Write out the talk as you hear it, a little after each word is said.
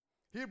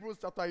Hebrews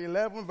chapter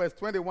 11, verse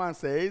 21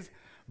 says,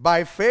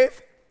 by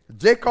faith,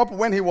 Jacob,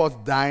 when he was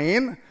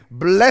dying,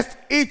 blessed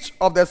each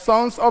of the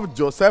sons of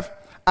Joseph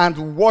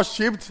and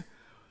worshipped,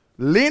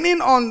 leaning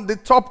on the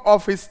top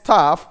of his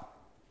staff.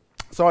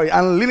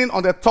 And leaning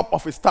on the top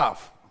of his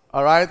staff.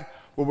 All right?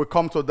 We will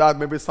come to that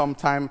maybe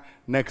sometime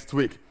next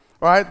week.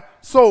 All right?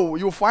 So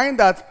you find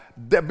that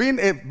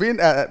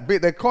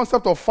the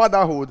concept of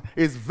fatherhood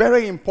is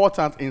very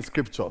important in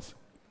scriptures.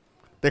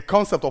 The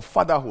concept of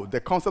fatherhood, the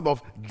concept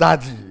of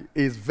daddy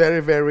is very,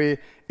 very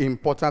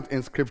important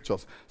in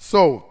scriptures.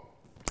 So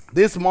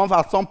this month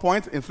at some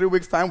point, in 3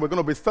 weeks' time, we're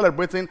going to be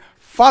celebrating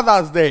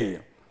Father's Day.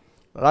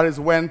 That is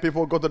when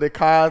people go to the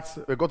carts,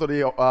 go to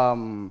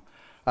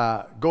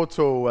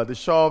the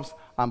shops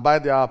and buy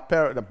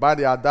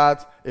their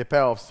dad a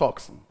pair of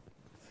socks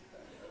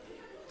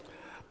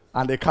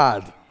and a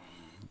card,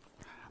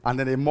 and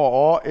then a mug,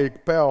 or a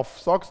pair of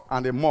socks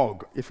and a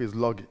mug if he's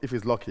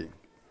lucky.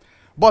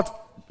 But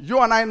you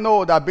and I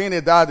know that being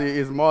a daddy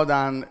is more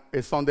than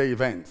a Sunday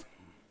event.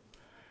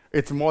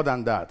 It's more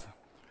than that.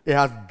 It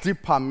has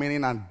deeper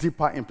meaning and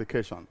deeper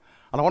implication.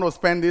 And I want to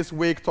spend this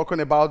week talking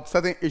about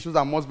certain issues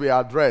that must be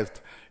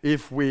addressed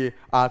if we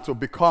are to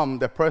become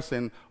the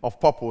person of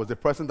purpose, the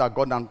person that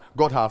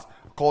God has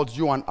called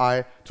you and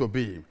I to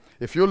be.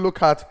 If you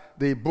look at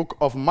the book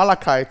of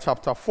Malachi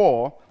chapter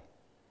 4,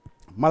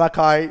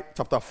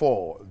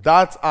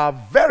 that are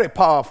very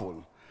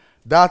powerful.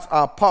 That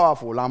are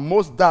powerful, and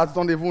most dads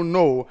don't even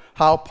know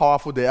how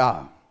powerful they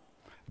are.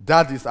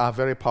 Daddies are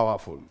very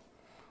powerful.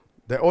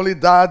 The only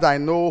dad I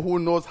know who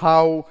knows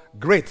how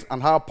great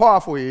and how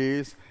powerful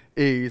he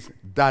is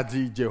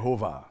Daddy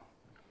Jehovah.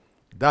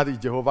 Daddy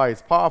Jehovah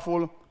is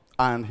powerful,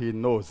 and he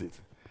knows it.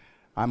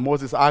 And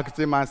Moses asked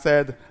him and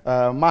said,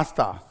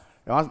 Master,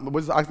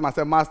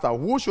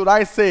 who should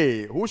I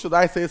say? Who should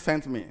I say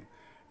sent me?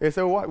 He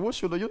said, who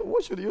should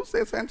you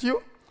say sent you?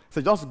 He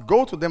said, just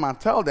go to them and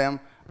tell them,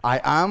 I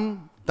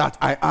am that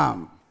I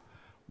am.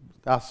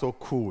 That's so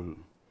cool.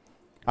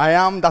 I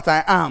am that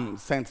I am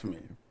sent me.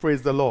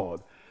 Praise the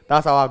Lord.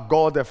 That's our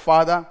God the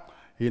Father.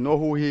 He knows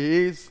who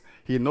he is.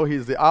 He knows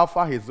he's the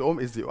Alpha, he's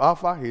the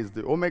Alpha, he's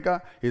the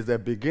Omega, he's the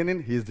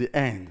beginning, he's the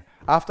end.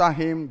 After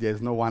him,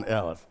 there's no one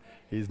else.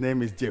 His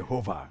name is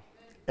Jehovah,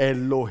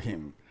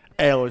 Elohim,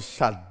 El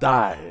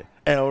Shaddai,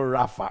 El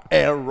Rapha,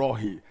 El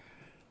Rohi.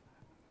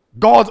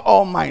 God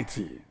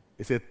Almighty.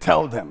 He said,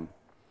 tell them.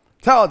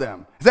 He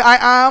said,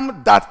 I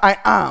am that I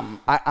am.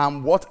 I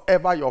am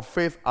whatever your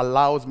faith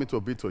allows me to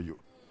be to you.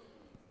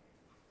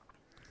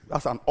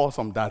 That's an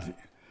awesome daddy.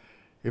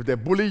 If they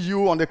bully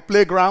you on the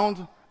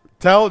playground,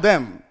 tell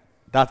them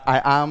that I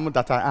am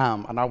that I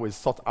am, and I will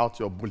sort out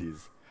your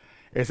bullies.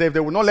 He said, if they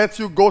will not let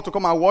you go to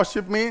come and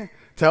worship me,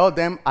 tell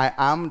them I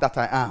am that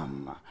I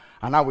am,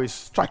 and I will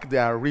strike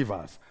their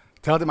rivers.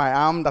 Tell them I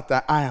am that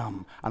I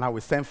am, and I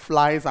will send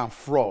flies and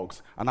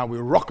frogs, and I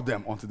will rock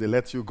them until they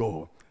let you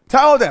go.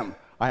 Tell them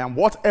I am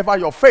whatever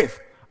your faith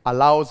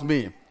allows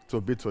me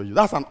to be to you.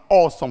 That's an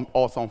awesome,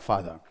 awesome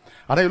father.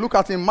 And then you look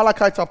at in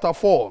Malachi chapter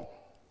 4,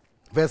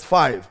 verse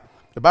 5.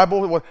 The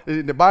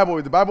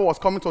Bible was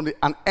coming to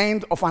an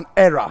end of an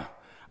era,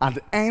 and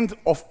the end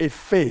of a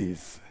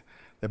phase.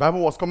 The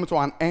Bible was coming to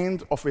an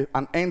end of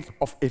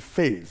a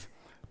phase.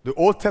 The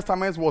Old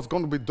Testament was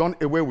going to be done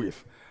away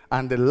with,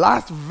 and the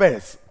last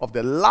verse of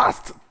the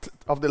last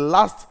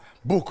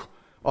book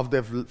of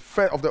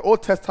the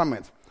Old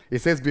Testament, it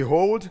says,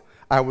 "Behold,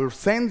 I will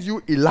send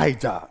you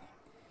Elijah,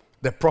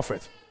 the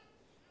prophet,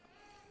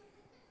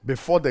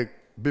 before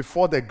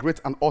the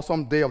great and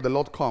awesome day of the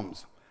Lord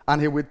comes,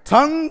 and he will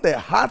turn the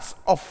hearts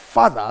of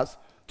fathers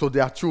to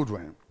their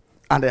children,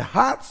 and the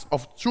hearts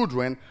of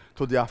children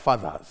to their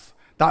fathers."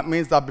 That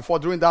means that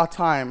during that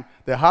time,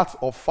 the hearts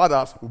of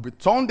fathers will be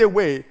turned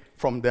away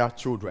from their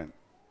children.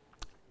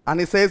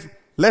 And he says,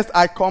 "Lest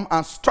I come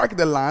and strike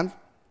the land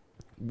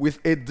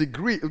with the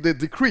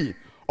decree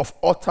of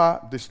utter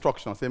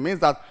destruction." So it means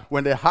that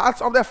when the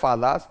hearts of the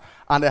fathers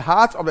and the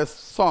hearts of the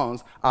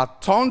sons are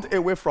turned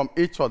away from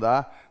each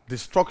other,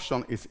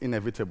 destruction is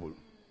inevitable.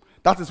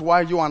 That is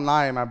why you and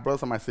I, my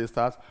brothers and my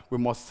sisters, we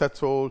must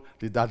settle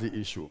the daddy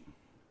issue.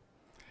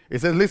 He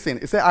says, listen,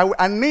 he said,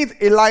 I need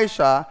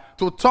Elisha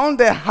to turn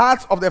the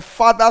hearts of the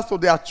fathers to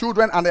their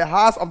children and the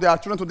hearts of their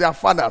children to their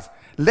fathers,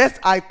 lest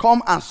I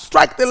come and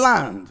strike the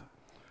land.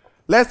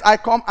 Lest I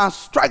come and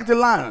strike the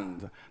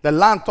land. The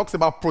land talks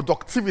about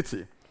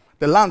productivity.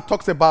 The land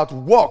talks about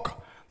work.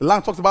 The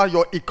land talks about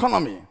your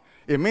economy.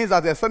 It means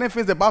that there are certain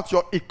things about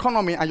your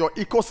economy and your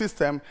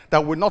ecosystem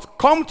that will not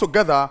come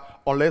together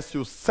unless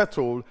you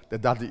settle the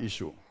daddy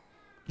issue.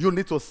 You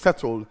need to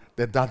settle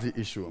the daddy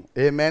issue.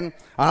 Amen.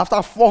 And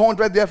after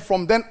 400 years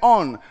from then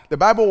on, the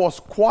Bible was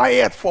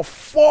quiet for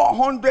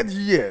 400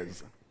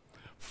 years.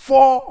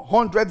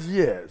 400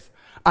 years.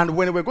 And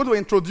when we're going to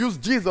introduce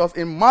Jesus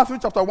in Matthew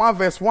chapter 1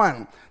 verse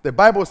 1, the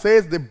Bible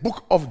says the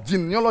book of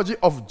genealogy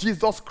of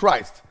Jesus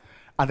Christ.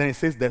 And then it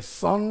says the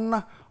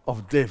son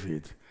of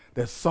David,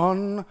 the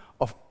son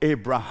of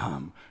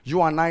Abraham.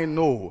 You and I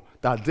know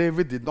that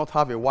David did not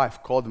have a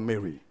wife called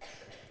Mary.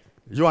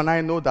 You and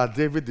I know that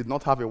David did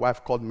not have a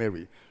wife called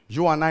Mary.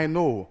 You and I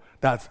know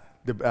that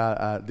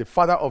the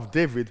father of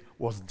David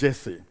was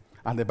Jesse.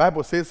 And the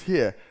Bible says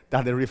here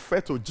that they refer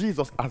to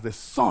Jesus as the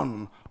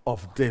son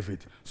of David.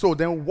 So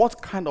then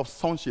what kind of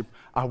sonship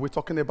are we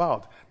talking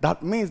about?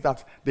 That means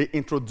that they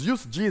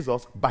introduced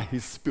Jesus by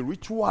his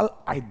spiritual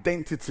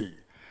identity.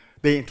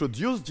 They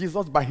introduced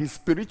Jesus by his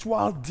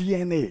spiritual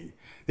DNA.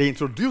 They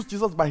introduced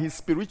Jesus by his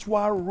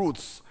spiritual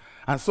roots.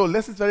 And so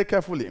listen very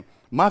carefully.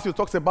 Matthew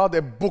talks about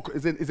the book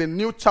is a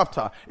new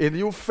chapter, a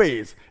new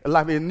phase,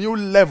 like a new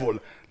level.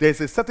 There's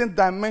a certain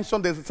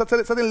dimension, there's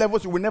certain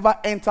levels you will never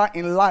enter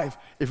in life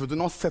if you do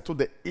not settle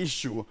the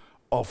issue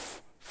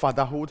of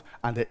fatherhood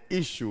and the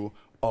issue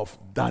of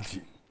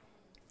daddy.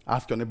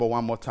 Ask your neighbor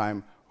one more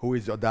time, who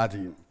is your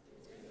daddy?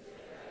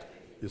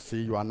 You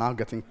see, you are now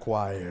getting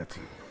quiet.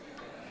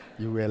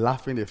 You were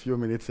laughing a few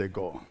minutes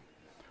ago.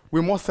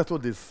 We must settle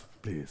this,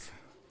 please.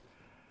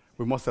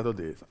 We must settle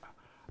this.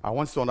 I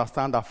want you to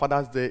understand that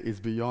Father's Day is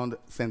beyond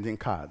sending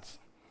cards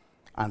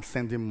and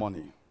sending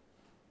money.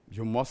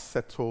 You must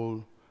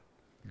settle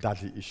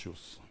daddy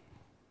issues.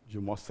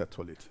 You must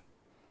settle it.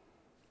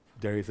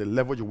 There is a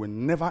level you will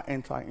never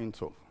enter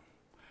into.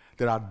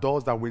 There are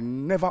doors that will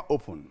never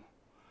open.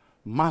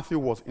 Matthew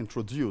was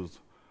introduced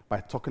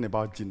by talking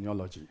about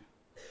genealogy.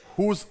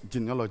 Whose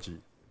genealogy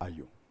are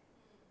you?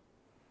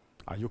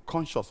 Are you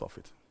conscious of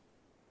it?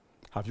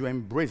 Have you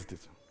embraced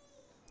it?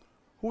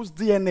 Whose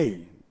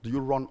DNA do you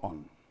run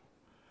on?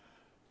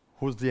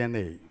 Whose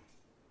DNA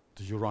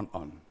do you run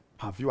on?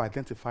 Have you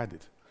identified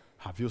it?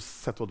 Have you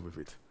settled with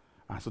it?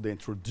 And so they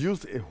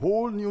introduced a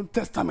whole New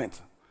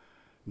Testament,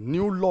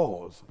 new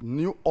laws,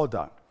 new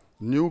order,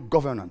 new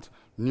governance,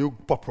 new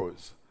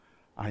purpose.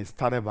 And it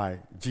started by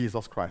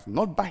Jesus Christ,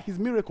 not by his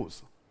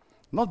miracles,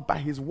 not by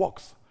his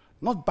works,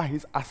 not by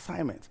his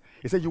assignment.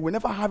 He said, you will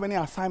never have any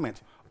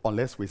assignment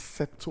unless we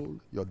settle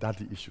your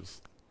daddy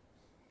issues.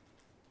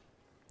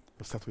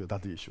 You settle your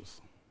daddy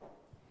issues.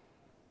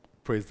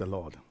 Praise the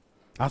Lord.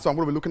 And so I'm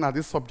going to be looking at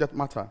this subject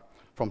matter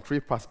from three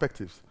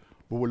perspectives.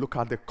 We will look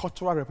at the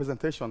cultural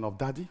representation of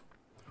daddy.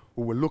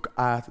 We will look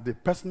at the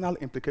personal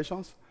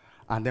implications.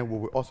 And then we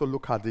will also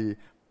look at the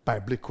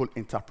biblical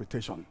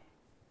interpretation.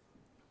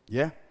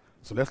 Yeah?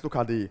 So let's look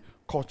at the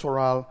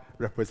cultural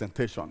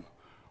representation.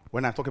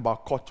 When I talk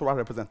about cultural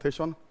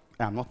representation,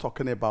 I am not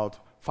talking about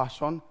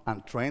fashion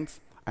and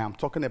trends. I am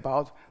talking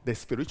about the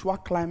spiritual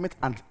climate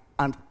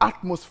and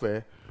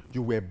atmosphere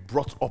you were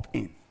brought up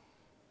in.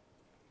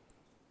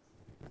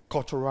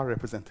 Cultural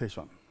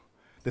representation.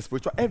 The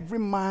spiritual, every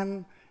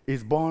man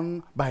is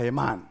born by a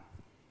man.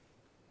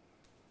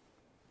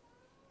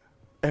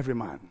 Every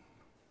man.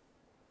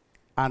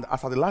 And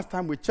as at the last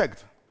time we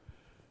checked,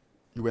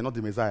 you were not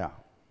the Messiah.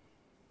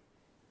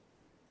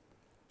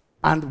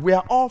 And we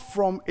are all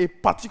from a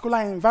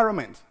particular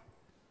environment.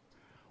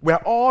 We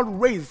are all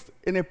raised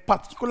in a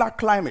particular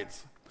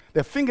climate.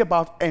 The thing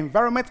about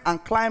environment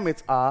and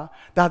climate are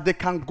that they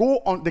can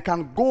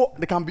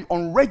be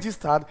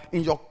unregistered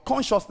in your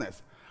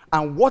consciousness.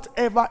 And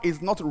whatever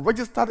is not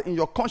registered in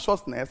your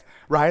consciousness,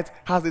 right,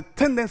 has a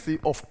tendency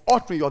of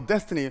altering your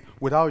destiny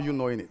without you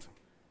knowing it.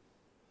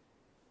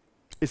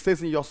 It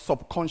stays in your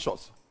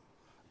subconscious,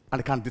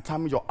 and it can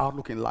determine your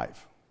outlook in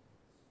life.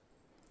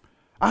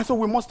 And so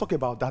we must talk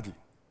about daddy.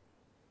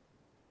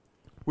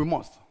 We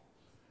must.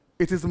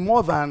 It is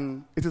more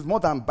than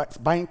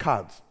buying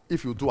cards,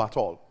 if you do at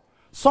all.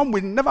 Some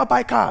will never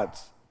buy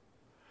cards.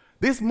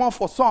 This month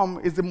for some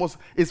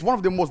is one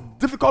of the most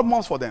difficult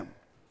months for them.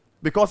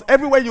 Because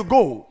everywhere you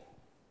go,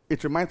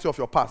 it reminds you of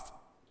your past.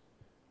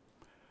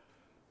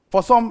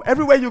 For some,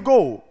 everywhere you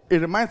go, it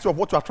reminds you of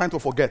what you are trying to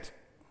forget.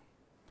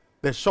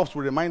 The shops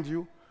will remind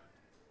you.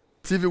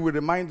 TV will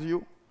remind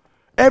you.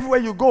 Everywhere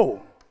you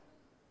go.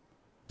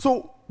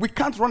 So we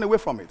can't run away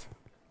from it.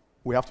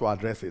 We have to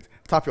address it.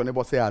 Tap your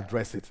neighbor, say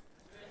address it.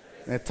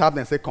 And tap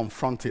them, say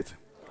confront it.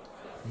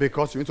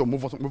 Because you need to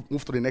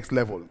move to the next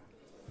level.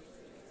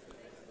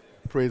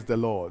 Praise the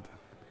Lord.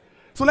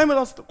 So let me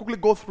just quickly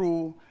go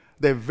through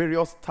the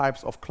various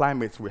types of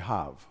climates we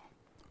have,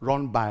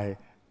 run by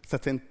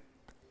certain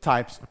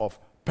types of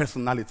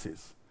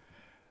personalities.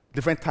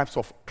 Different types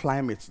of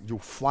climates you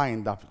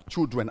find that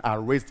children are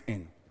raised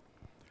in.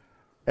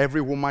 Every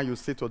woman you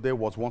see today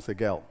was once a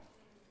girl.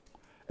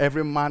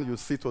 Every man you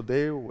see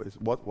today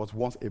was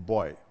once a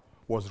boy,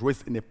 was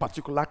raised in a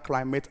particular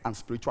climate and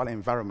spiritual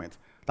environment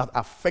that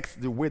affects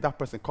the way that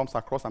person comes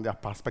across and their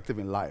perspective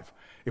in life.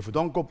 If you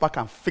don't go back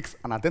and fix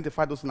and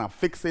identify those things and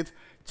fix it,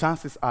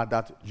 chances are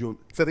that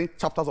certain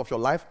chapters of your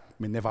life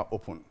may never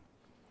open.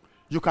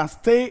 You can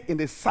stay in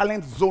the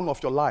silent zone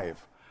of your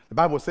life. The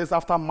Bible says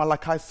after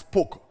Malachi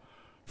spoke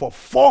for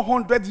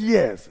 400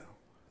 years,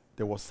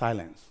 there was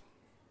silence.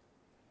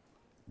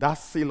 That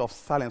seal of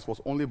silence was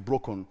only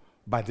broken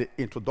by the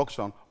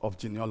introduction of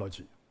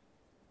genealogy.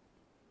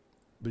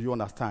 Do you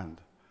understand?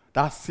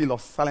 That seal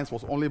of silence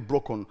was only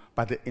broken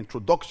by the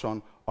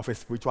introduction of a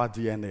spiritual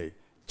DNA.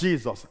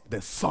 Jesus,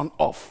 the son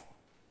of.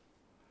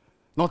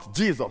 Not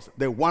Jesus,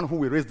 the one who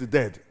will raise the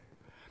dead.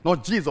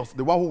 Not Jesus,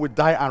 the one who will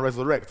die and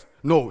resurrect.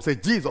 No, say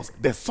Jesus,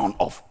 the son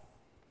of.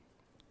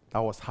 That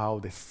was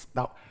how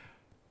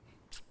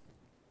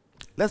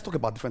Let's talk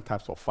about different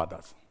types of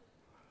fathers.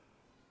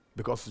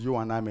 Because you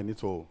and I may need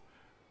to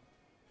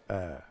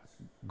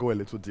go a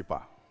little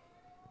deeper.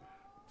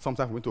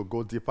 Sometimes we need to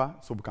go deeper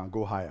so we can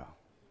go higher.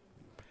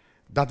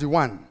 Daddy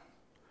one,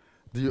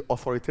 the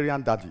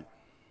authoritarian daddy.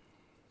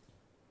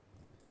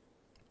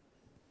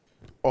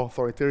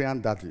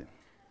 Authoritarian daddy.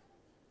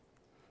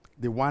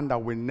 The one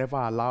that will never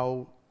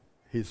allow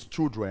his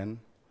children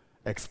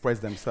express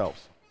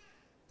themselves.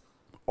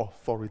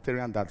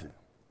 Authoritarian daddy.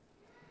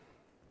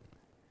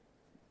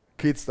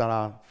 Kids that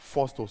are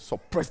forced to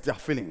suppress their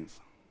feelings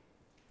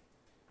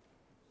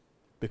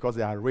because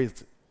they are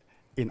raised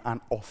in an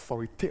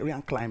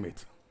authoritarian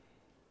climate.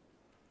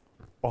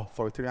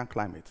 Authoritarian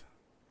climate.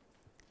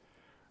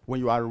 When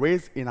you are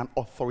raised in an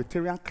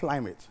authoritarian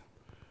climate,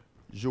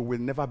 you will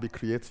never be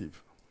creative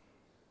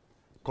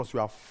because you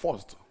are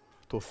forced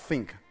to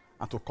think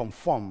and to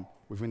conform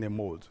within a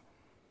mold.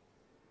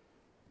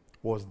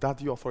 Was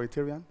daddy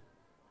authoritarian?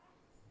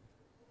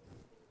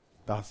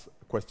 That's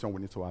a question we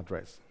need to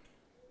address.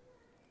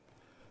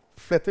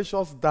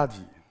 Flirtatious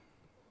daddy.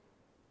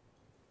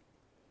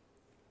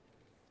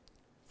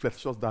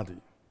 Flirtatious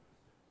daddy.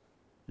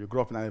 You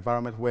grew up in an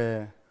environment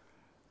where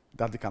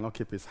daddy cannot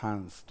keep his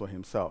hands to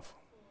himself.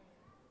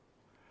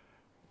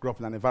 Grew up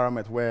in an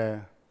environment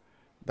where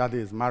daddy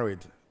is married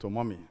to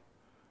mommy,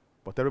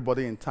 but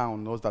everybody in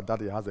town knows that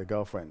daddy has a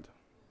girlfriend.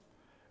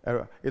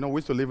 We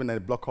used to live in a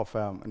block of,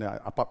 in an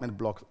apartment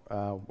block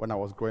when I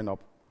was growing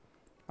up,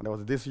 and there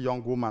was this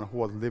young woman who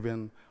was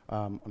living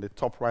on the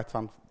top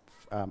right-hand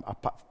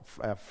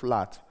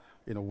flat.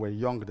 We're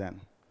young then.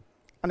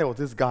 And there was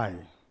this guy.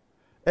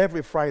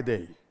 Every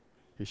Friday,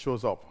 he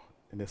shows up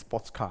in a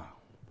sports car.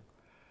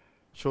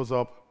 Shows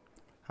up,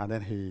 and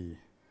then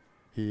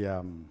he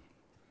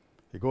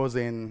goes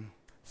in,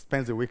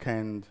 spends the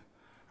weekend,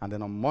 and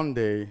then on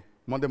Monday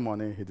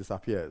morning, he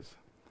disappears.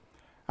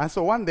 And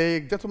so one day, a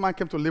gentleman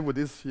came to live with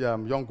this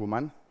young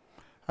woman.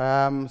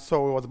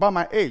 So it was about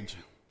my age.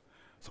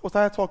 So we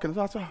started talking.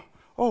 So I said,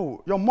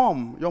 "Oh, your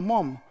mom."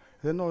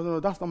 He said, no,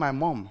 that's not my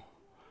mom.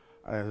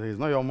 I said, "It's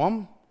not your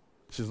mom?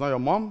 She's not your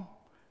mom?"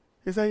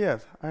 He said,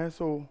 "Yes." I said,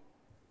 "So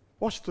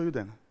what's she to you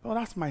then?" "Oh,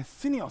 that's my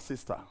senior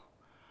sister."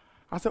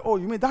 I said, "Oh,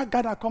 you mean that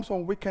guy that comes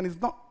on weekend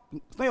is not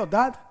your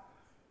dad?"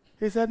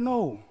 He said,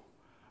 "No."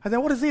 I said,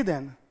 "What is he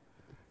then?"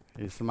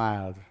 He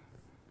smiled.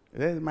 He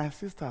said, "My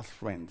sister's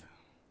friend."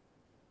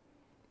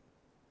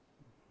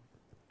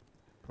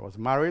 He was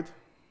married,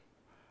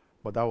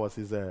 but that was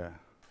his,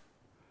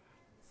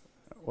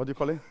 what do you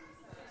call it?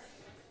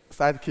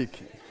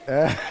 Sidekick.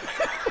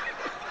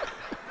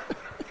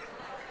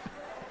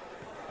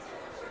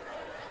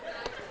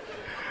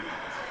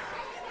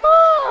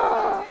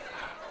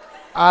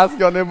 Ask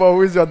your neighbor,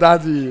 who is your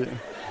daddy?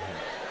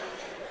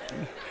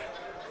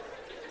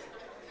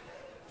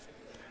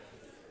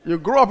 You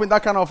grew up in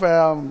that kind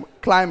of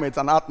climate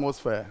and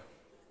atmosphere.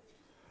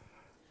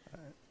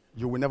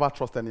 You will never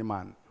trust any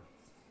man.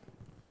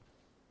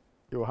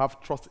 You will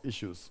have trust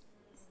issues.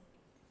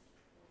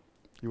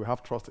 You will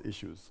have trust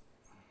issues.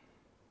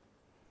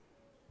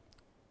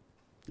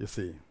 You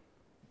see.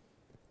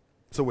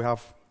 So we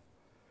have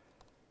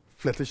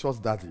flirtatious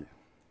daddy.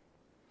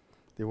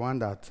 The one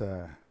that,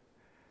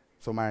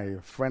 so my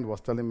friend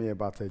was telling me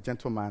about a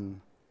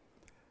gentleman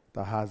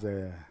that has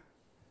a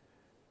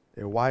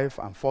wife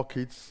and 4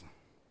 kids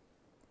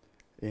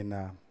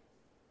in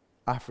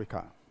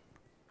Africa.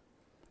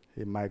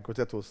 He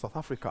migrated to South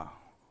Africa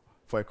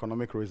for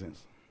economic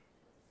reasons.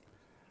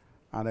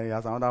 And then he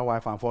has another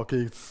wife and 4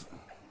 kids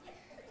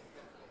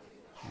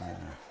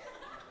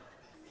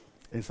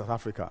in South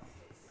Africa.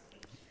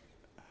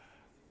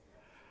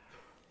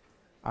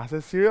 I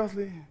said,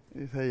 "Seriously?"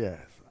 He said,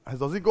 "Yes." I said,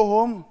 "Does he go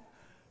home?"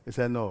 He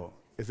said, "No."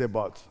 He said,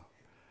 "But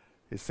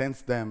he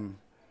sends them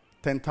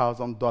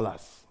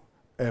 $10,000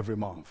 every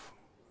month."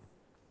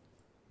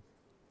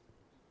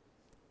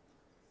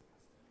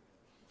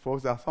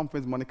 Folks, there are some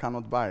things money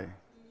cannot buy.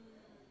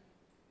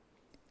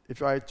 If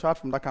you are a child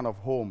from that kind of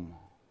home,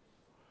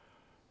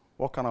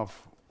 what kind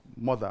of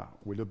mother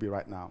will you be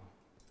right now?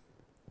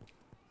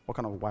 What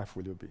kind of wife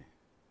will you be?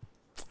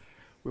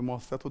 We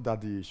must settle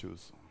daddy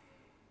issues.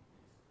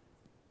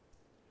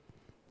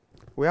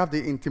 We have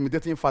the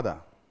intimidating father.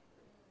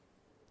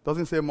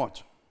 Doesn't say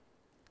much.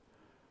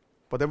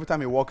 But every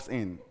time he walks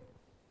in,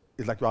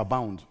 it's like you are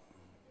bound.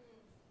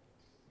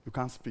 You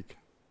can't speak.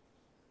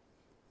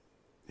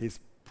 His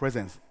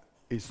presence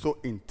is so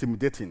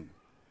intimidating.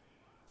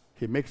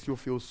 He makes you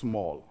feel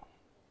small.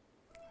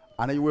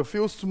 And then you will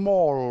feel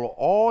small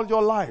all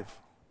your life.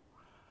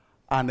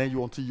 And then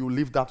until you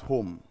leave that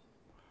home.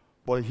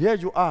 But here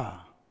you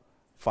are,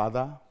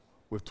 father,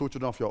 with 2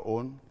 children of your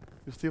own,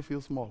 you still feel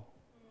small.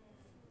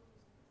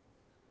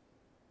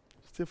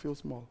 Still feel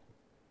small.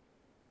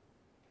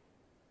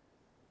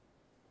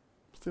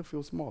 Still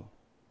feel small.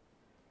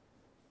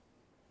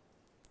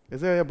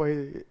 Is there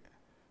anybody?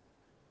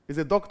 He's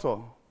a doctor,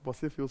 but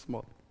still feels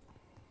small.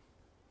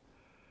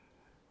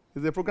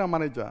 He's a program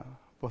manager,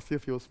 but still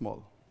feels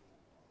small.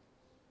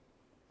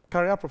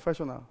 Career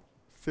professional,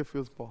 still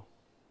feels small.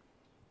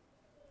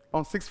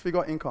 On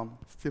 6-figure income,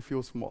 still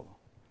feels small.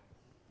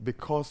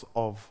 because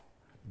of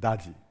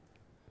daddy.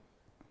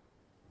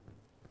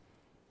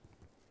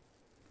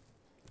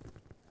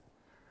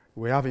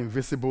 We have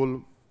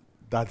invisible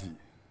daddy.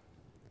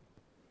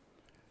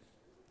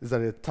 These are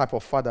the type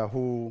of father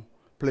who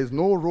plays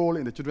no role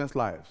in the children's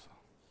lives.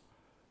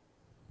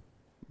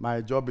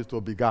 My job is to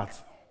begat,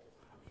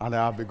 and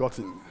I have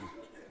begotten.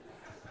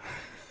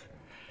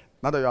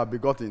 Now that you are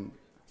begotten,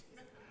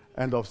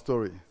 end of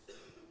story.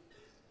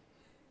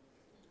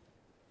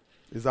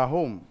 It's at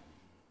home,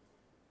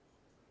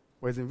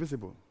 where it's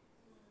invisible.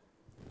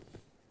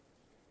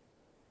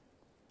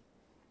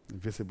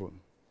 Invisible.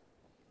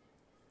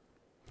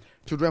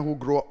 Children who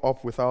grow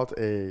up with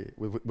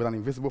an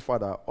invisible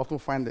father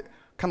often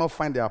cannot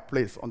find their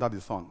place under the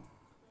sun,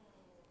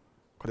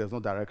 because there's no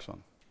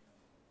direction.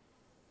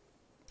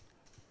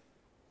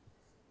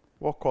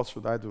 What course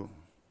should I do?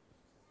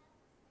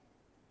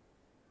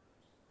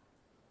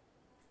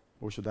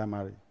 Who should I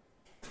marry?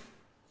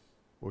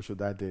 Who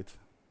should I date?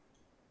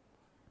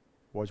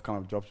 What kind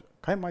of job?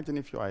 Can you imagine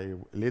if you are a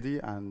lady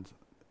and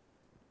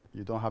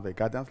you don't have a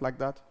guidance like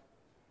that?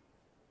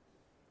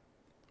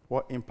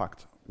 What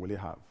impact will it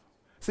have?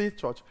 See,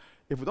 church,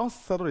 if we don't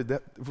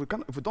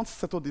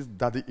settle these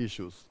daddy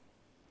issues,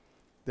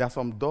 there are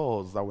some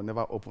doors that will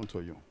never open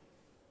to you.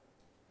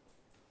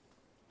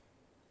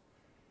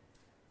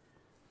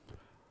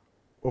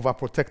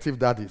 Overprotective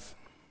daddies.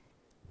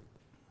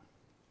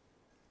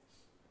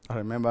 I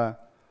remember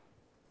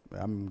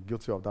I'm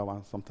guilty of that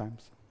one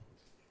sometimes.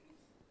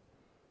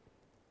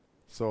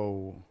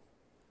 So,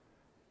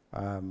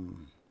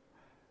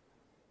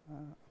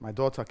 my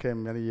daughter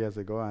came many years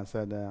ago and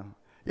said,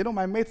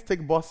 my mates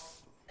take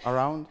bus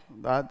around,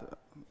 Dad.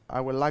 I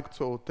would like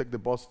to take the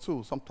bus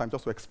too, sometimes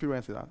just to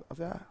experience it. I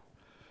said,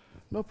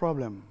 no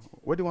problem.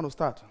 Where do you want to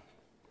start?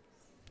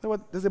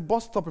 There's a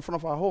bus stop in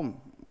front of our home.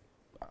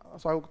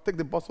 So I'll take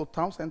the bus to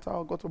town center,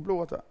 I'll go to Blue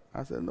Water.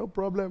 I said, no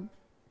problem.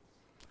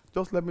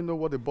 Just let me know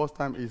what the bus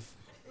time is,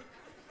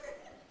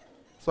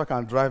 so I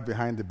can drive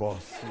behind the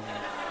bus.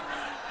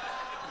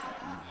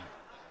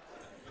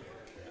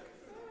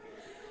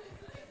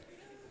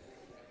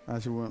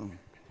 And she went,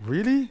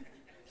 really?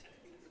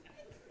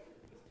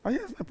 Oh,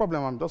 yes, no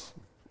problem. I'm just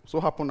so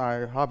happen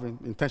I have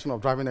intention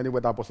of driving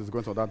anywhere that bus is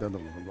going to that end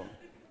of the road.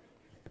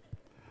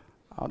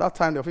 At that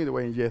time, they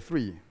were in year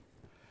 3.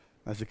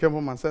 And she came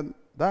home and said,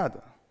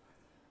 Dad,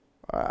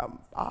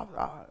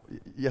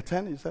 year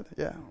 10, you said?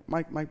 Yeah.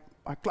 My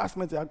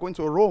classmates are going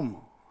to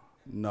Rome.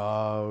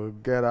 No,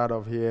 get out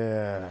of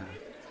here.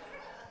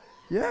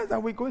 Yes, are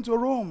we going to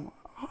Rome?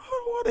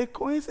 Oh, what a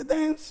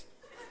coincidence.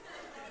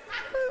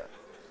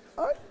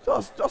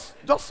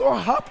 Just so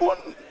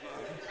happened.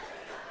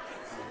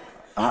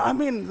 I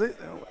mean,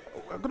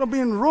 we're going to be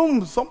in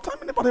Rome sometime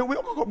in about a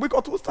week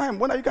or two's time.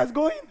 When are you guys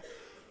going?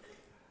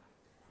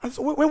 And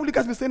so where will you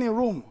guys be staying in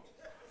Rome?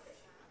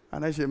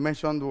 And then she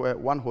mentioned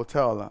one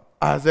hotel.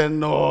 I said,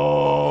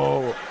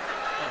 no.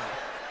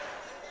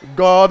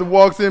 God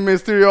works in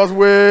mysterious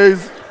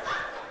ways.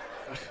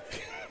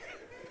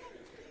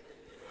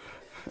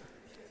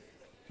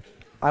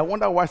 I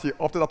wonder why she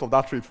opted out of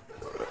that trip.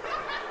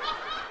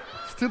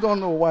 Still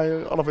don't know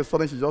why all of a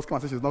sudden she just came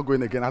and said she's not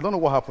going again. I don't know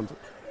what happened.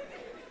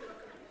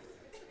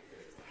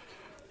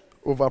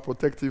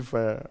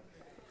 Overprotective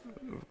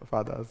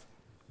fathers.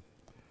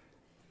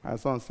 My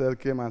son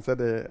came and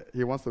said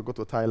he wants to go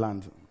to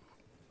Thailand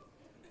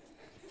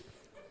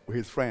with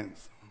his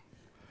friends.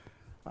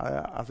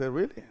 I said,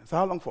 really? So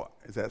how long for?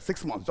 He said,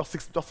 6 months, just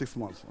 6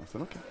 months. I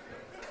said, okay.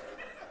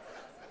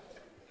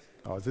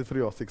 Oh, is it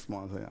 3 or 6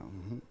 months? Yeah.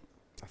 Mm-hmm.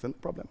 I said, no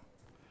problem.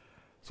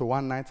 So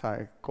one night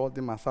I called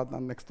him and sat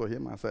down next to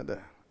him and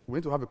said, we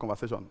need to have a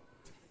conversation.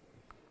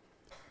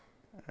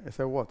 He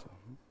said, what?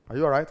 Are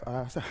you all right?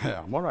 I said,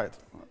 yeah, I'm all right.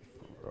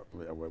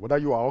 Whether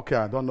you are okay,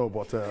 I don't know,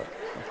 but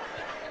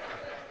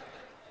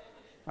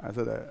I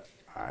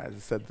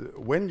said,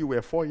 when you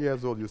were 4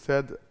 years old, you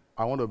said,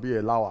 I want to be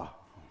a lawyer,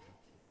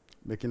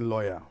 making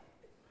lawyer.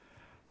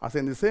 I said,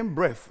 in the same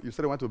breath, you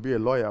said you want to be a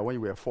lawyer when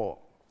you were 4.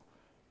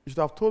 You should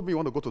have told me you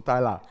want to go to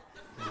Thailand.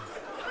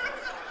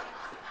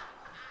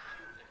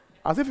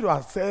 As if you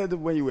had said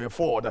when you were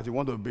 4 that you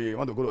want to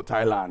go to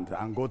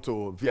Thailand and go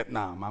to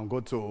Vietnam and go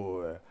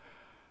to.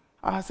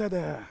 I said,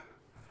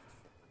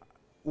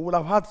 we would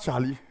have had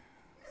Charlie.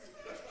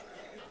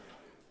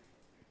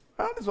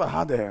 And this I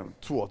had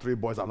 2 or 3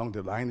 boys along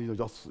the line,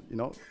 just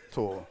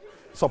to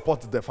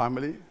support the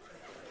family.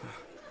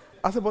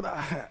 I said, but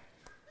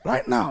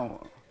right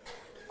now,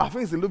 I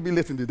think it's a little bit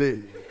late in the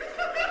day.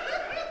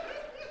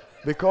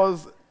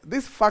 Because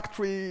this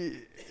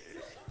factory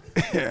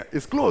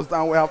is closed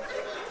and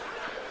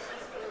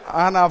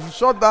I've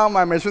shut down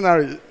my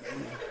machinery.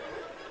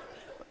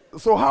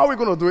 So how are we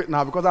going to do it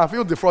now? Because I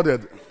feel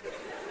defrauded.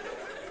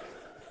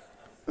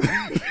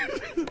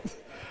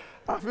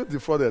 I feel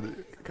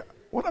defrauded.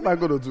 What am I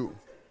going to do?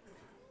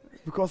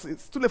 Because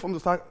it's too late for me to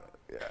start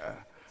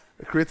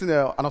creating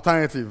an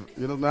alternative.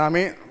 You know what I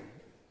mean?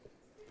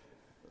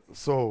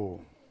 So,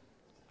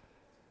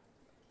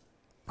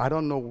 I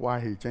don't know why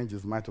he changed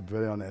his mind, to be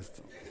very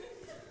honest.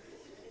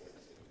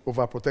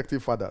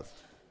 Overprotective fathers.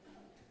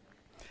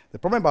 The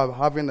problem about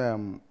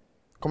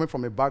coming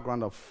from a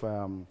background of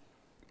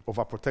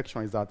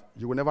overprotection is that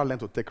you will never learn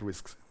to take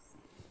risks.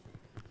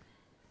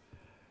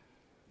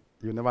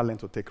 You will never learn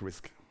to take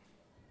risks.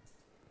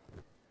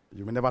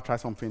 You will never try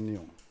something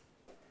new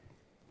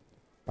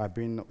by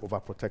being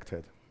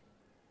overprotected.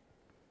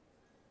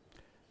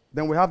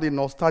 Then we have the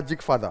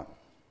nostalgic father.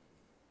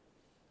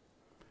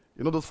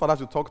 You know those fathers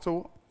you talk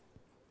to?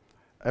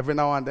 Every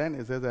now and then,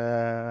 he says,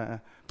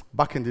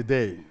 back in the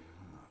day.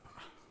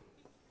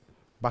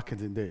 Back in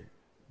the day.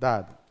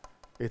 Dad,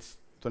 it's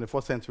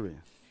 21st century.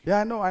 Yeah,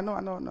 I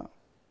know.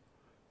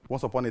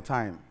 Once upon a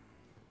time,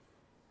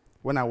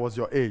 when I was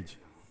your age.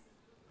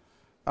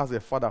 That's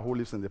a father who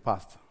lives in the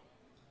past.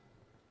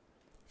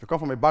 If you come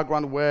from a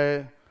background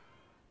where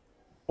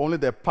only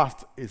the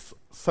past is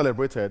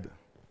celebrated,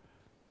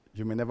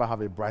 you may never have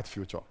a bright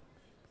future.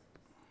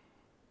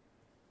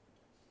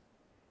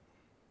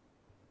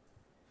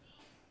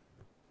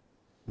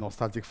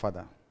 Nostalgic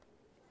father.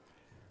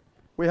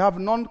 We have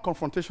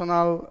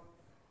non-confrontational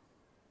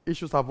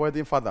issues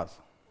avoiding fathers.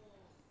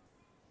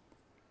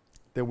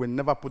 They will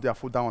never put their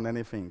foot down on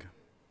anything.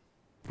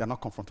 They are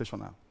not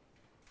confrontational.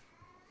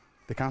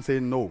 They can't say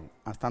no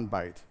and stand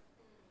by it.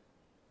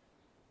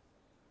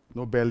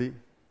 No belly,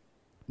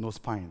 no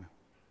spine.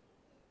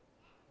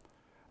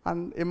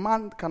 And a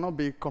man cannot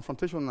be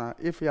confrontational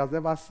if he has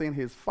never seen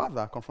his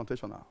father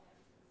confrontational.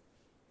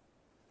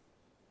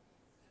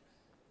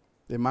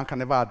 A man can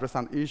never address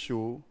an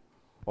issue,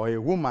 or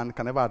a woman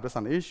can never address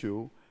an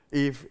issue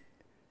if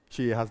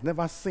she has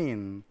never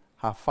seen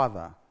her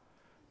father.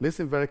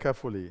 Listen very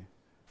carefully.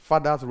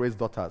 Fathers raise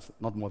daughters,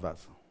 not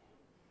mothers.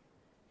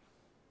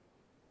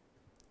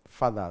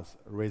 Fathers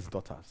raise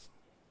daughters,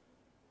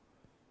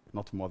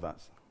 not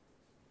mothers.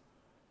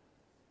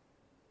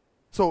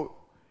 So,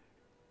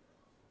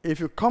 if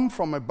you come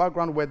from a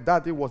background where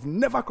daddy was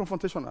never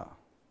confrontational,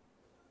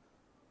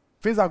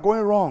 things are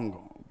going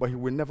wrong, but he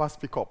will never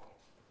speak up.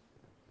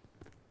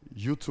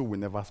 You too will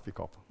never speak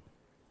up.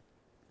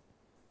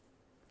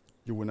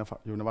 You will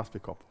never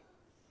speak up.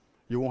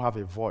 You won't have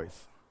a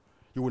voice.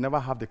 You will never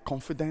have the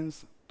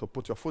confidence to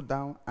put your foot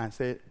down and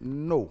say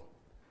no.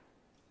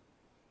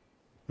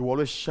 You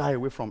always shy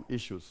away from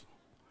issues.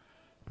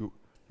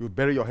 You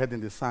bury your head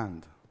in the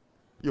sand.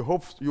 You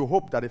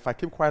hope that if I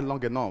keep quiet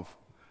long enough,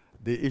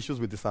 the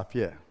issues will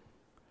disappear.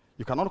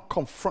 You cannot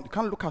confront, you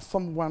can't look at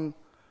someone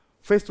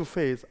face to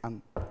face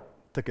and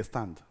take a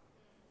stand.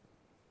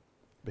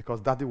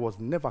 Because daddy was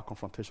never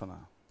confrontational.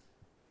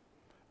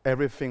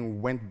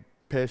 Everything went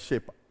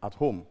pear-shaped at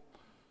home,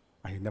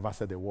 and he never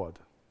said a word.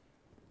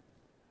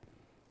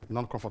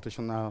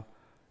 Non-confrontational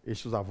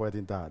issues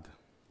avoiding dad.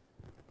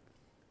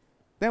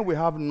 Then we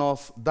have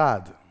nurse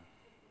dad.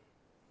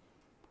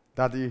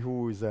 Daddy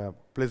who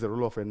plays the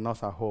role of a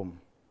nurse at home.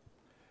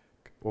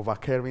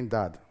 Over-caring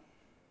dad.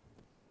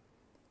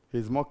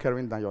 He's more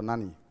caring than your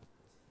nanny.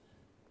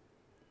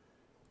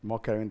 More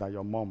caring than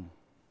your mom.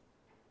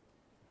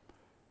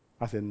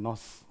 That's a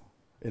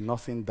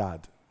nursing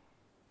dad.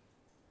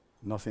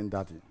 Nursing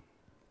daddy.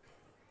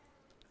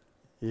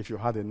 If you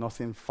had a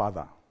nursing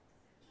father,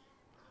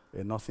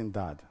 a nursing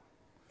dad,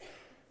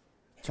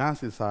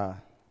 chances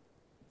are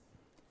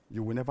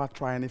you will never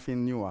try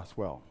anything new as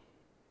well.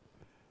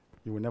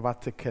 You will never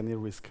take any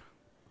risk.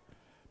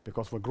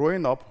 Because for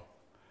growing up,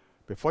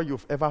 before you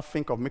ever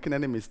think of making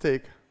any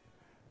mistake,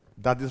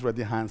 daddy's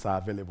ready hands are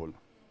available.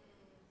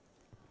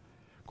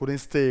 Couldn't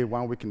stay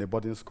 1 week in a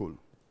boarding school.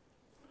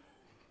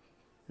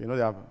 You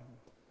know,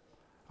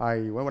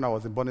 when I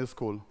was in boarding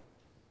school,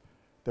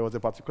 there was a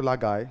particular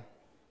guy.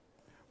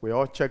 We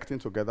all checked in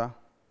together.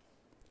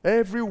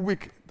 Every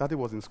week, daddy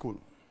was in school.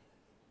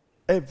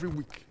 Every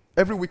week.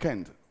 Every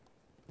weekend.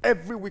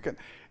 Every weekend.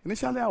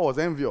 Initially, I was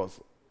envious.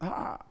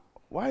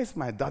 Why is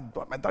my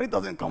daddy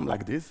doesn't come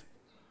like this?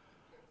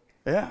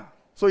 Yeah.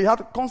 So he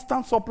had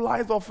constant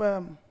supplies of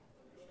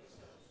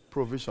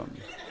provision.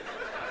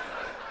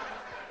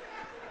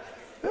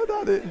 Yeah,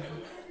 daddy.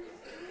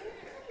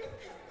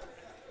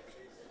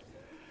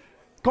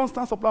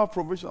 Constant supply of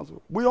provisions.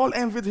 We all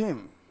envied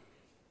him.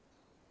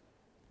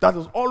 That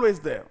was always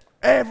there.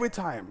 Every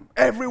time.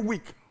 Every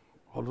week.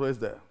 Always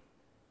there.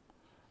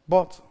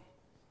 But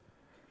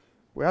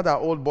we had our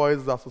old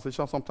boys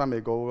association some time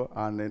ago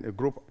and in a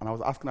group, and I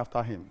was asking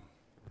after him.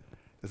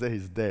 They said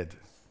he's dead.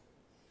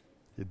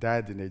 He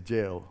died in a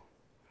jail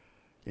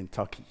in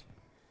Turkey.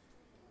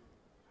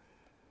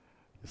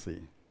 You see.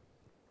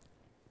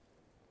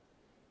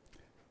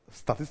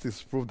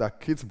 Statistics prove that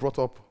kids brought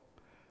up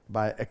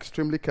by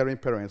extremely caring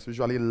parents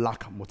usually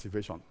lack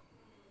motivation.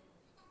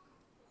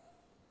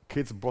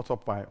 Kids brought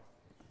up by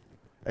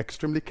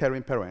extremely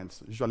caring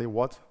parents usually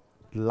what?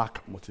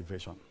 Lack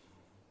motivation.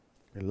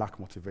 They lack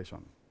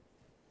motivation.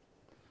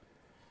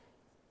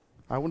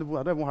 I don't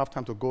even have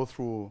time to go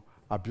through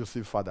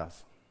abusive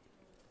fathers.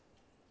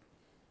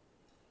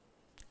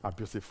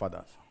 Abusive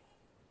fathers.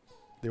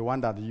 The one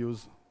that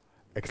use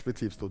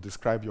expletives to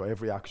describe your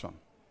every action.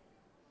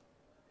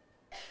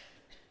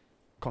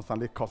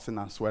 Constantly cursing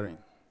and swearing.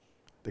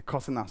 The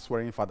cursing and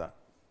swearing father.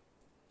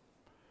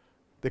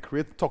 They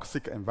create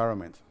toxic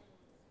environment.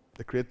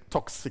 They create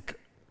toxic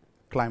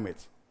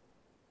climate.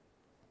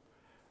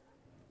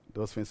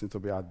 Those things need to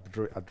be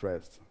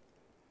addressed.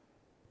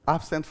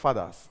 Absent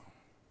fathers.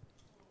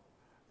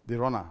 The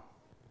runner.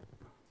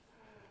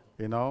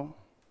 You know,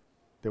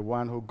 the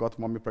one who got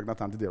mommy pregnant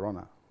and did the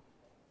runner.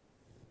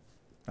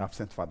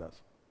 Absent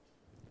fathers.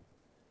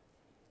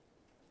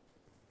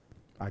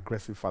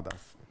 Aggressive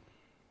fathers.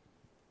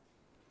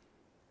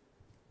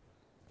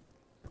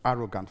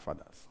 Arrogant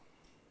fathers.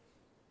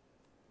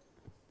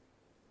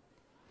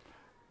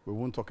 We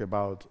won't talk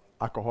about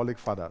alcoholic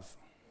fathers.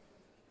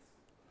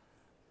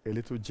 A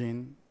little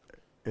gin,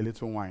 a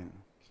little wine.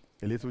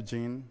 A little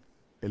gin,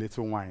 a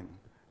little wine.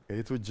 A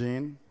little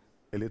gin,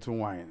 a little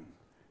wine.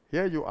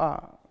 Here you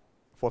are,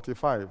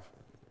 45.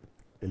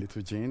 A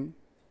little gin,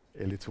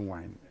 a little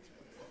wine.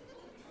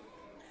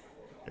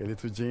 A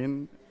little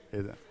gin,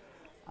 and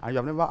you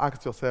have never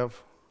asked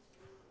yourself,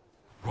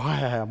 why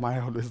am I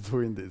always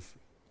doing this?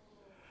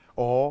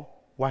 Or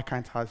why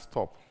can't I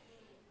stop?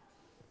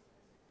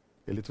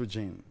 A little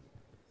gin,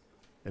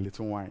 a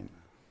little wine.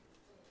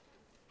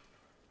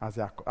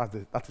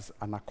 That is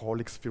an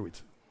alcoholic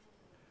spirit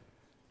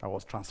that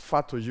was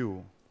transferred to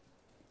you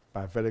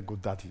by a very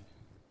good daddy.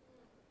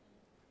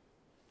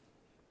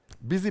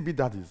 Busy bee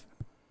daddies.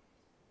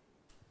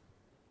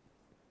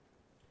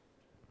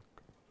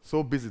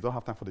 So busy, don't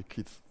have time for the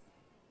kids.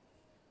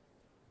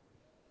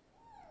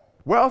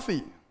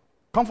 Wealthy,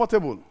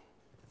 comfortable,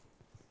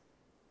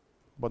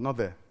 but not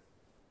there.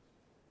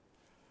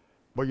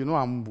 But you know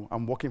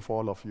I'm working for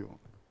all of you.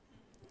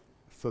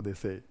 So they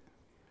say.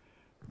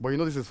 But you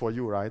know this is for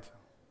you, right?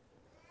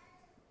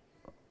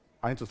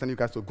 I need to send you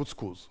guys to good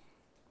schools.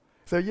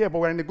 Say, yeah, but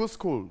we're in a good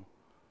school.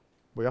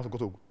 But you have to go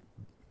to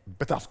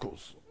better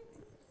schools.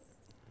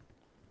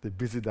 The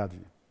busy daddy.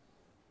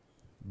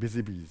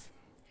 Busy bees.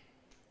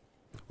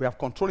 We have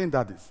controlling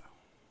daddies.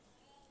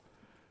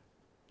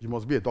 You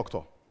must be a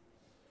doctor.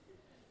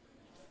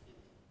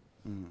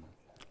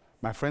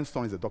 My friend's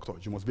son is a doctor.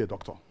 You must be a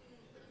doctor.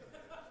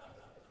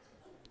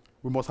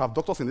 We must have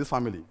doctors in this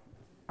family.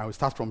 I will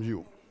start from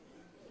you.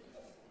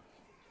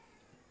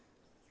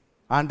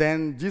 And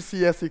then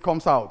GCSE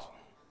comes out.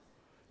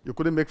 You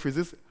couldn't make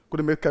physics,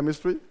 couldn't make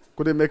chemistry,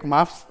 couldn't make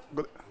maths,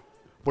 but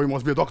you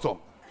must be a doctor.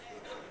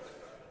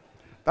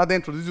 That then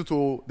introduces you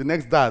to the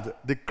next dad,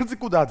 the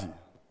critical daddy,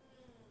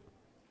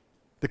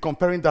 the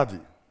comparing daddy.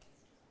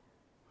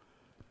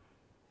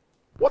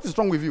 What is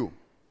wrong with you?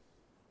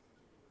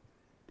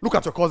 Look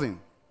at your cousin.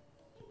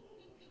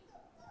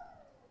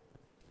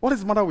 What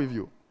is the matter with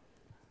you?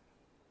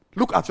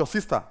 Look at your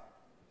sister.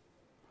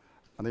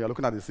 And then you're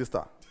looking at the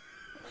sister.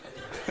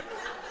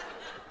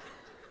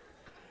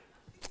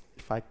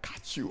 If I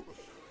catch you.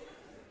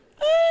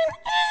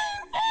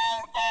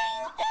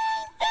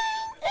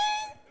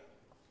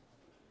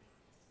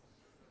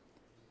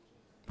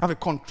 Have a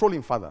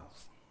controlling father.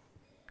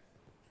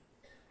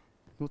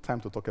 No time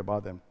to talk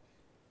about them.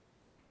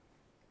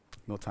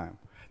 No time.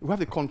 We have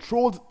the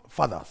controlled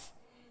fathers.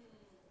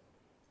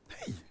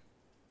 Hey.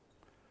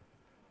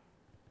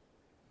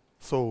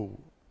 So,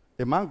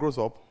 a man grows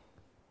up.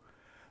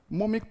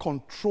 Mommy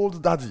controls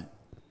daddy.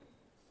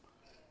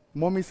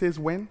 Mommy says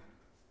when,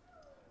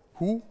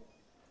 who,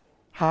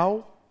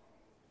 how.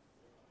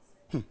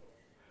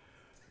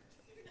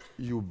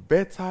 You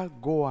better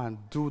go and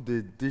do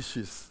the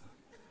dishes.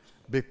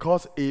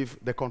 Because if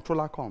the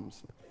controller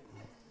comes,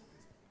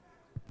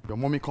 your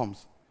mommy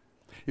comes,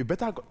 you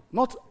better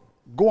not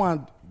go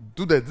and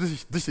do the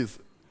dishes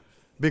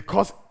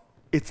because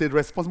it's a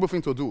responsible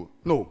thing to do.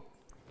 No.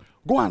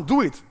 Go and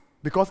do it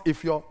because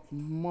if your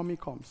mommy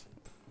comes.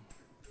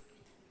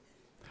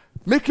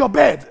 Make your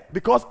bed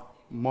because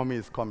mommy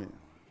is coming.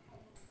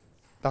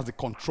 That's the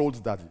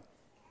controlled daddy.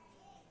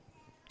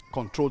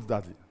 Controlled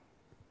daddy.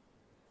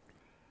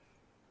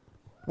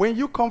 When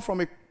you come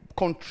from a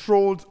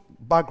controlled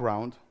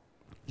background,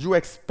 you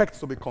expect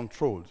to be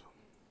controlled.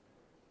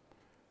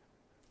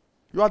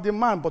 You are the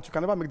man, but you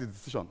can never make the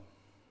decision.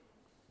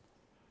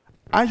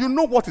 And you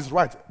know what is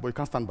right, but you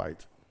can't stand by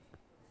it.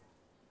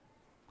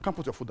 You can't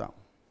put your foot down.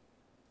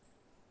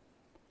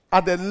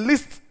 At the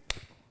least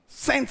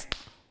sense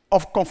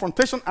of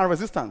confrontation and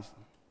resistance,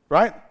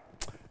 right?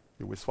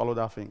 You will swallow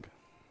that thing.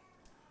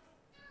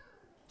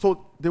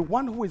 So the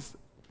one who is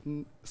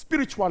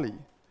spiritually,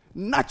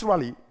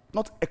 naturally,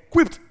 not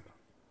equipped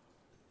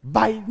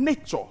by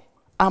nature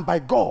and by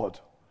God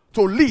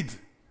to lead.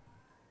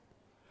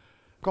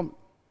 Come.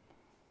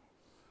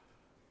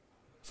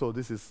 So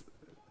this is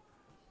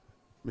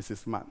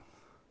Mrs. Man.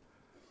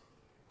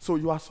 So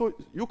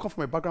you come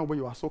from a background where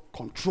you are so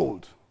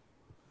controlled.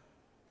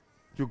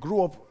 You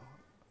grew up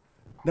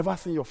never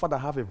seeing your father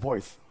have a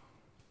voice.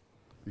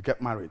 You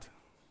get married.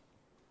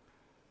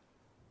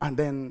 And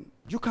then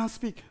you can't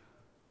speak.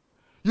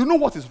 You know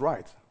what is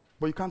right,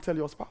 but you can't tell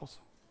your spouse.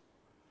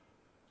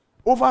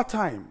 Over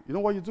time, you know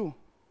what you do?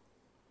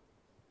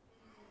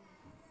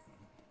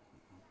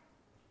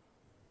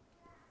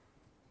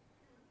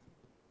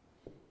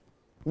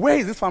 Where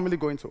is this family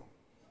going to?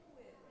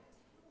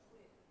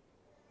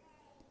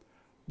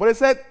 But they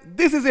said,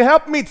 this is a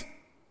helpmeet.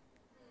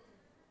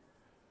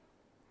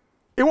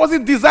 It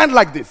wasn't designed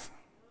like this.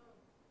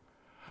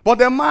 But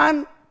the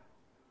man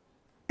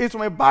is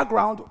from a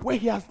background where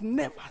he has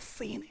never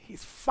seen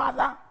his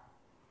father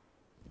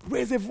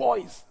raise a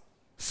voice,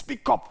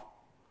 speak up,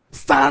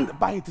 stand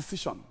by a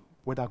decision,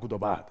 whether good or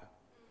bad.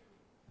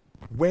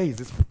 Where is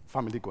this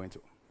family going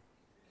to?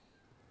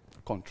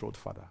 Controlled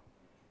father.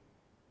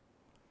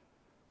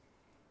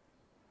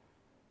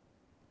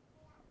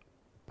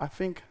 I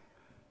think,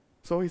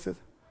 so he says,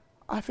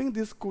 I think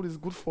this school is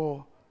good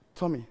for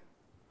Tommy.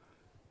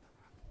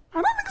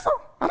 I don't think so.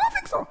 I don't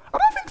think so. I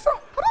don't think so.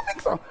 I don't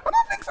think so. I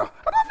don't think so.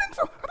 I don't think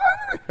so.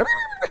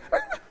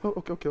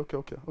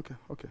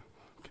 Okay.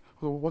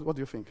 So what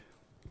do you think?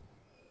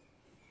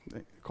 He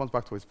comes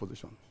back to his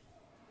position.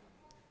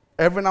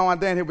 Every now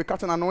and then he will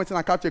catch an anointing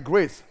and catch a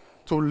grace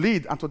to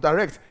lead and to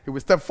direct. He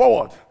will step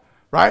forward,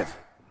 right?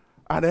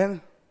 And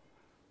then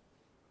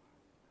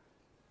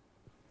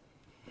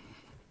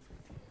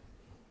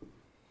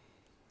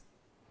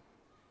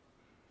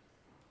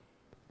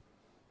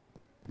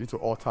you need to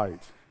alter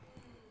it.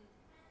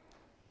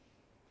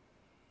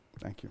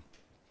 Thank you.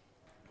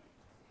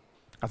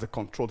 As a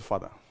controlled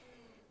father.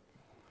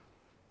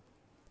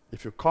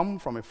 If you come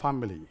from a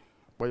family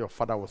where your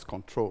father was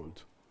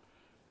controlled,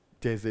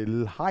 there's a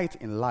height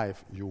in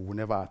life you will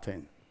never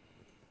attain.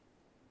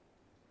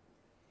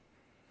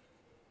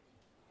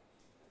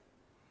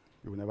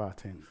 You will never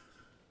attain.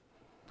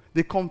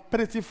 The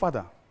competitive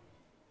father.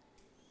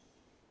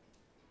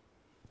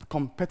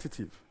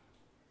 Competitive.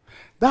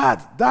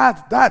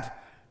 Dad,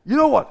 you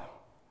know what?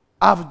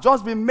 I've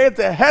just been made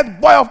the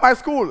head boy of my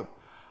school.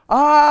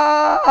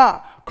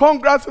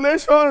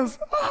 Congratulations.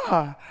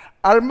 I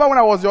remember when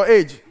I was your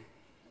age.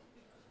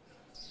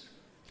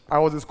 I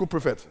was a school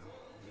prefect.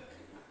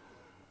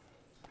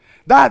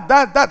 Dad,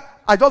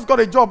 I just got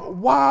a job.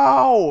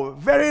 Wow,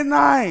 very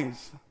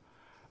nice.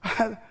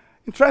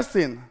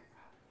 Interesting.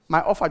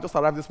 My offer just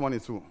arrived this morning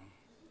too.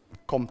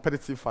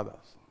 Competitive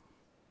fathers.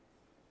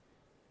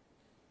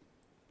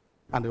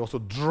 And they also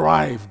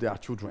drive their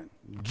children.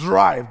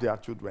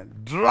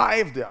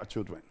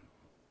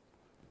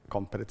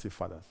 Competitive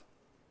fathers.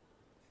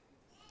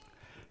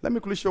 Let me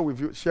quickly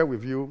share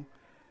with you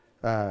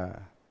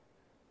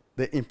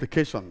the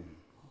implication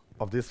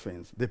of these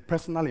things, the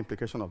personal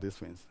implication of these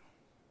things.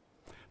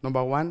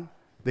 Number one,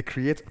 they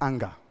create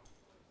anger.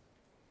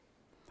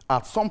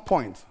 At some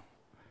point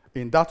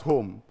in that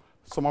home,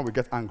 someone will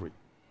get angry.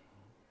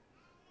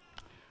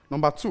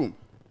 Number two,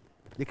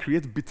 they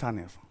create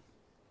bitterness.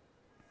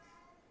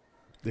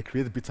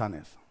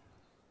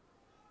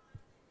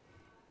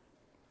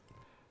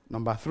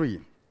 Number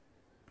three,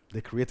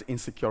 they create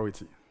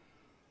insecurity.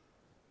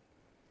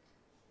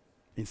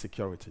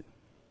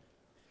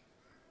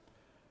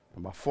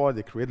 Number four,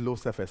 they create low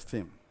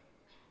self-esteem.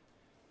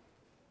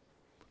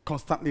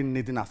 Constantly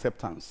needing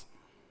acceptance.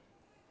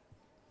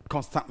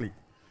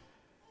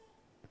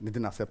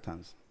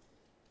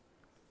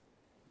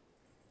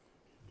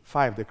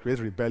 Five, they create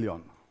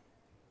rebellion.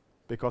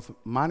 Because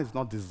man is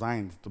not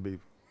designed to be.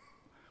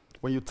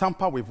 When you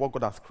tamper with what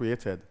God has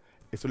created,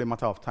 it's only a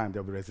matter of time,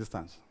 there will be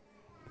resistance.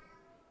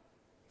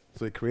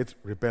 So it creates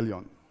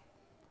rebellion.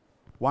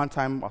 One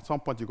time, at some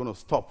point, you're going to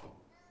stop.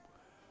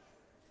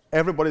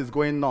 Everybody is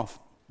going north.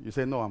 You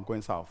say, no, I'm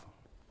going south.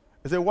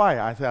 You say, why?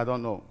 I say, I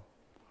don't know.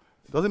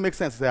 It doesn't make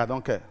sense to say, I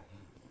don't care.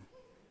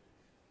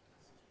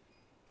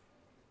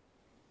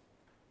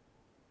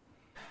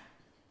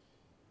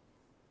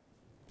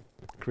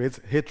 Creates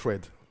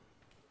hatred.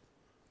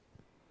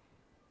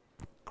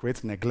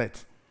 Creates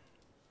neglect.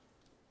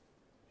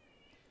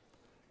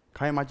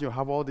 Can you imagine you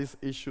have all these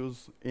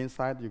issues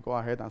inside, you go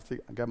ahead and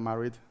get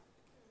married?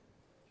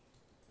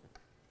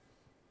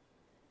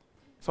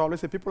 So I always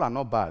say people are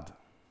not bad.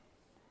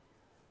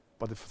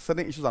 But if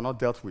certain issues are not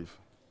dealt with,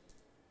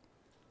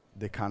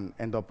 they can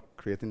end up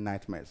creating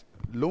nightmares.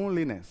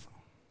 Loneliness.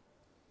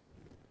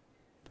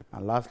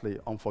 And lastly,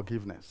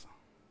 unforgiveness.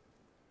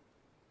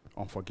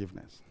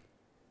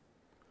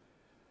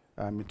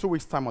 In 2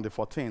 weeks' time on the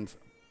 14th,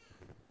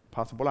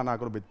 Pastor Bola and I are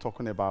going to be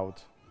talking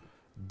about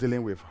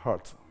dealing with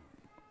hurt.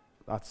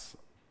 That's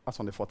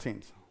on the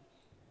 14th.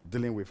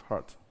 Dealing with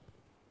hurt.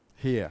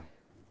 Here.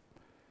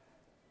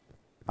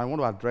 I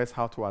want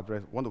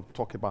to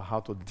talk about how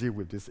to deal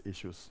with these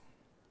issues.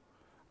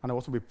 And I will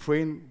also be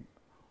praying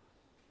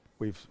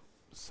with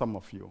some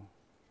of you.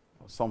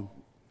 If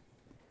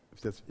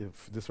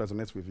this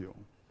resonates with you.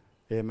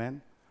 Amen.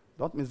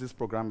 That means this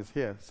program is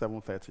here,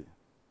 7:30.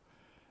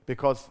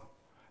 Because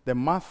the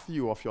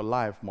Matthew of your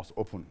life must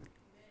open.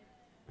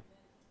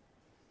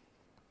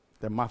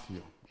 The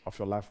Matthew of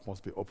your life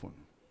must be open.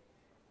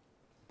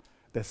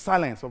 The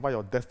silence over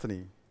your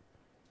destiny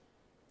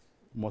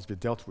must be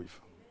dealt with.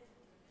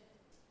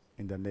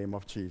 In the name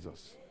of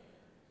Jesus.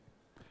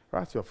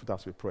 Rise to your feet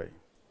as we pray.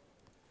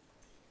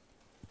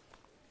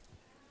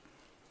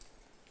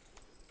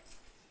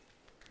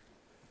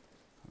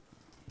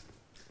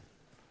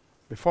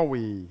 Before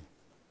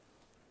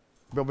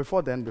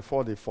the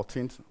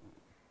 14th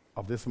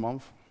of this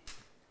month,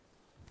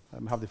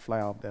 let me have the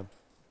flyer up there.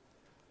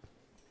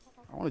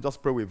 I want to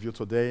just pray with you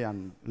today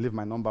and leave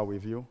my number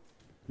with you.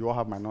 You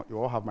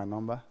all have my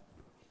number.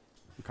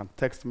 You can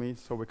text me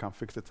so we can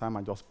fix the time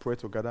and just pray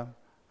together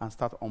and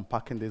start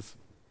unpacking these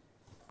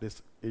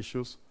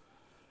issues.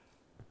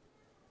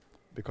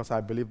 Because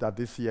I believe that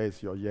this year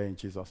is your year in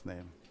Jesus'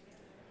 name.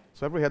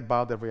 So every head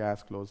bowed, every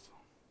eyes closed.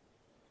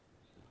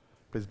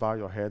 Please bow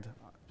your head,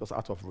 just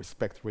out of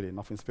respect, really,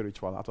 nothing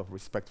spiritual, out of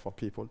respect for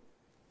people.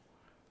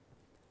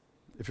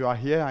 If you are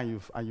here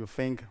and you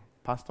think,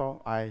 Pastor,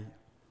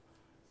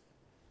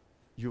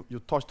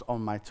 you touched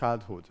on my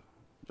childhood,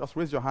 just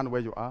raise your hand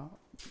where you are,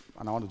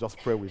 and I want to just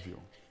pray with you.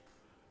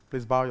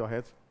 Please bow your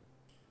head.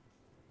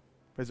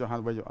 Raise your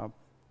hand where you are.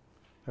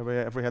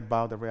 Every head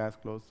bowed, every eyes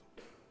closed.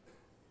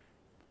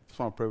 Just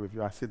want to pray with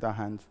you. I see that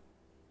hand.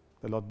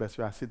 The Lord bless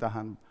you. I see that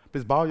hand.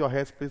 Please bow your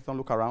heads. Please don't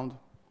look around.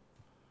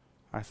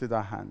 I see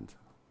that hand.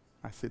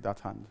 I see that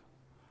hand.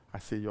 I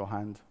see your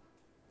hand.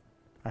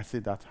 I see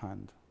that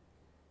hand.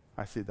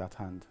 I see that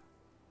hand.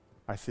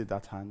 I see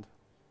that hand.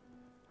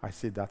 I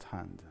see that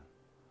hand.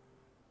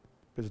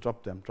 Please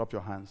drop them. Drop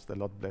your hands. The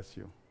Lord bless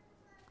you.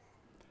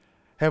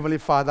 Heavenly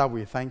Father,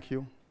 we thank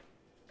you.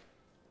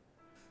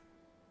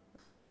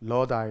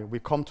 Lord, we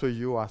come to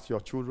you as your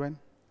children,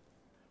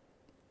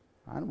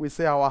 and we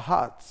say our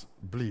hearts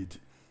bleed.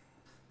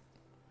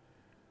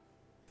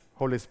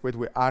 Holy Spirit,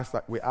 we ask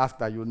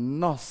that you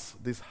nurse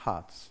these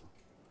hearts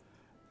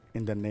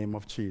in the name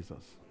of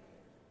Jesus.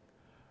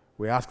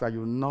 We ask that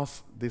you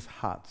nurse these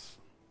hearts.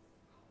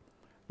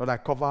 Lord, I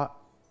cover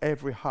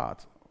every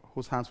heart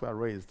whose hands were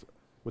raised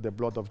with the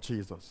blood of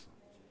Jesus.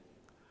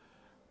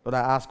 Lord, I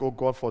ask, oh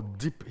God, for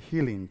deep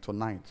healing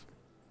tonight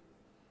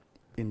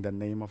in the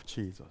name of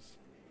Jesus.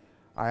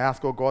 I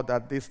ask, oh God,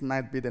 that this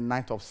night be the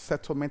night of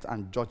settlement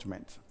and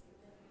judgment,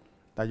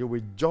 that you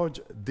will judge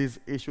these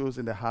issues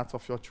in the hearts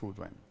of your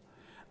children,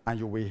 and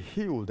you will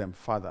heal them,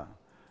 Father,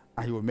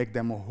 and you will make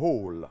them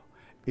whole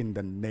in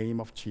the name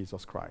of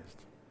Jesus Christ.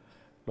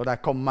 Lord, I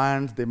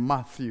command the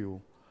Matthew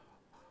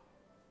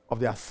of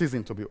their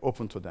season to be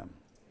open to them.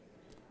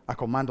 I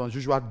command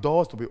unusual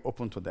doors to be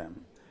open to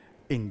them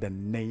in the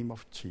name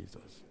of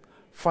Jesus.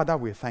 Father,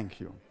 we thank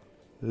you.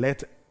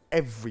 Let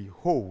every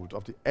hold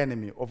of the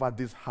enemy over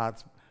these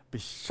hearts be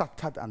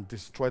shattered and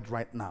destroyed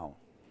right now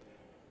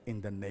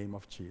in the name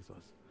of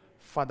Jesus.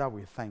 Father,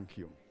 we thank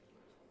you.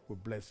 We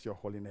bless your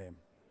holy name.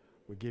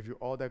 We give you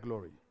all the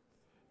glory.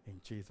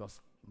 In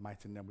Jesus'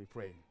 mighty name we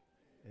pray.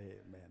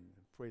 Amen.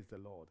 Praise the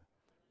Lord.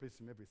 Please,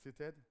 you may be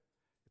seated.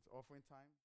 It's offering time.